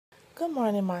Good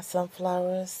morning, my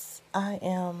sunflowers.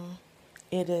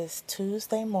 It is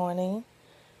Tuesday morning,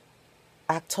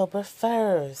 October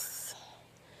 1st.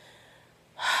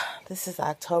 This is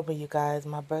October, you guys.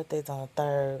 My birthday's on the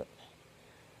 3rd.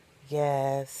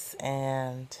 Yes,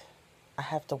 and I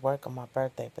have to work on my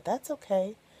birthday, but that's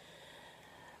okay.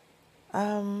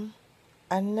 Um,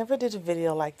 I never did a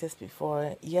video like this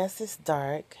before. Yes, it's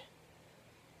dark,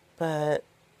 but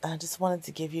I just wanted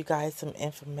to give you guys some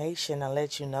information and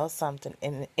let you know something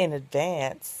in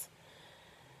advance.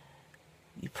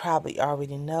 You probably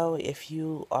already know if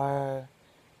you are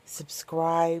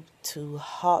subscribed to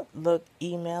Hot Look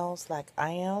emails like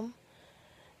I am,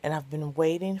 and I've been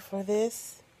waiting for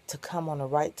this to come on the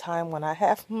right time when I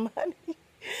have money.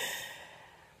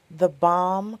 The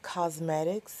Balm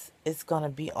Cosmetics is going to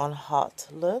be on Hot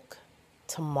Look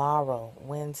tomorrow,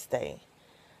 Wednesday.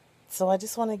 So I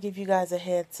just want to give you guys a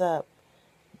heads up.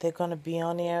 They're going to be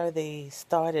on there. They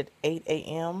start at 8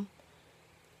 a.m.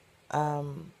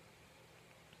 I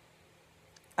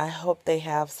hope they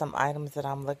have some items that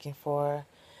I'm looking for.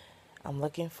 I'm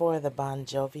looking for the Bon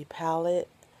Jovi palette,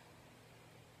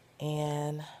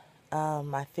 and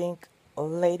I think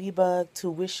Ladybug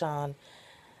Tuition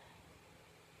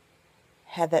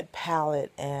had that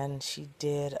palette, and she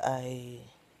did a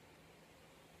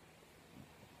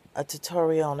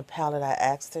tutorial on the palette I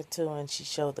asked her to, and she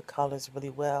showed the colors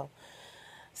really well.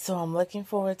 So I'm looking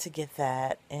forward to get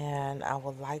that, and I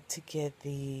would like to get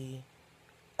the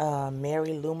Mary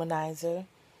Luminizer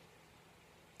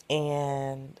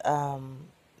and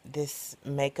this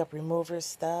makeup remover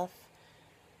stuff.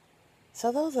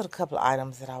 So those are a couple of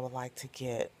items that I would like to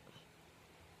get.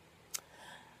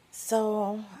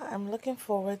 So I'm looking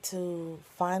forward to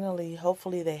finally,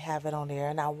 hopefully they have it on there.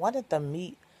 And I wanted the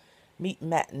Meet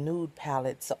Matte Nude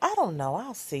palette. So I don't know.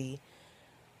 I'll see.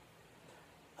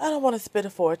 I don't want to spend a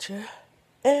fortune.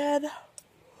 And,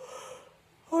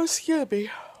 oh, excuse me.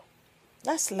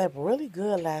 I slept really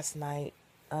good last night.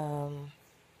 Um,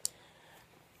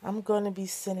 I'm going to be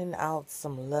sending out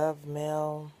some love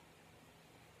mail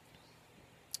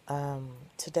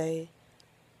today.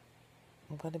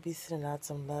 I'm going to be sending out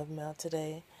some love mail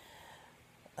today.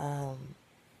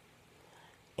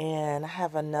 And I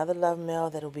have another love mail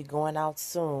that will be going out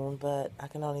soon, but I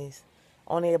can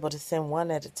only able to send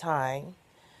one at a time.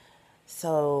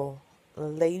 So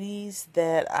ladies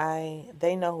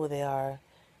they know who they are,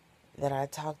 that I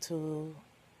talked to,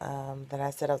 that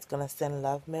I said I was gonna send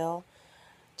love mail.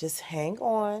 Just hang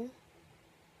on.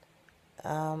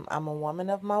 I'm a woman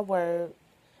of my word.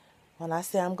 When I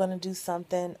say I'm gonna do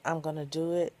something, I'm gonna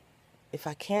do it. If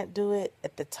I can't do it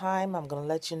at the time, I'm gonna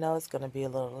let you know it's gonna be a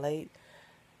little late.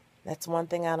 That's one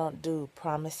thing I don't do.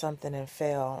 Promise something and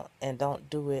fail and don't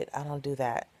do it. I don't do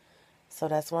that. So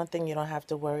that's one thing you don't have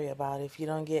to worry about. If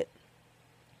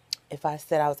I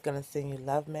said I was going to send you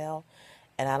love mail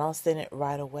and I don't send it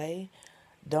right away,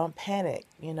 don't panic,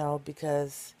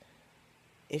 because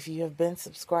if you have been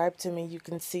subscribed to me, you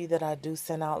can see that I do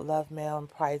send out love mail and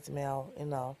prize mail.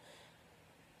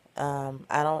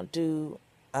 I don't do,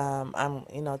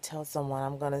 tell someone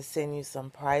I'm going to send you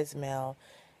some prize mail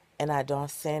and I don't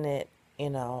send it,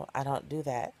 I don't do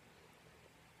that.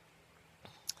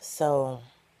 So,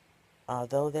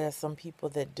 although there are some people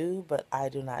that do, but I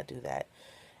do not do that.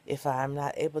 If I'm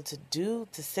not able to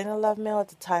send a love mail at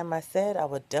the time I said, I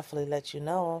would definitely let you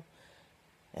know.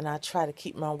 And I try to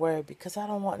keep my word because I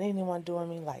don't want anyone doing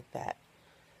me like that.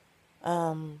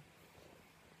 You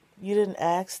didn't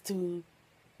ask to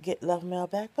get love mail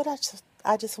back, but I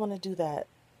just want to do that.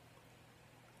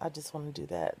 I just want to do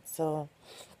that. So,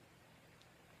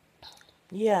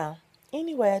 yeah.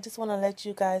 Anyway, I just want to let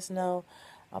you guys know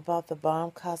about the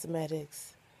Balm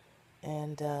Cosmetics,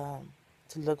 and to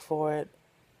look for it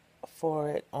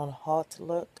on Hot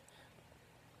Look.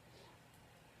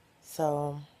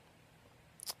 So,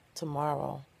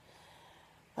 tomorrow.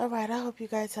 All right, I hope you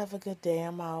guys have a good day.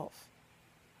 I'm out.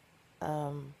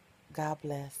 God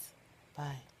bless.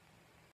 Bye.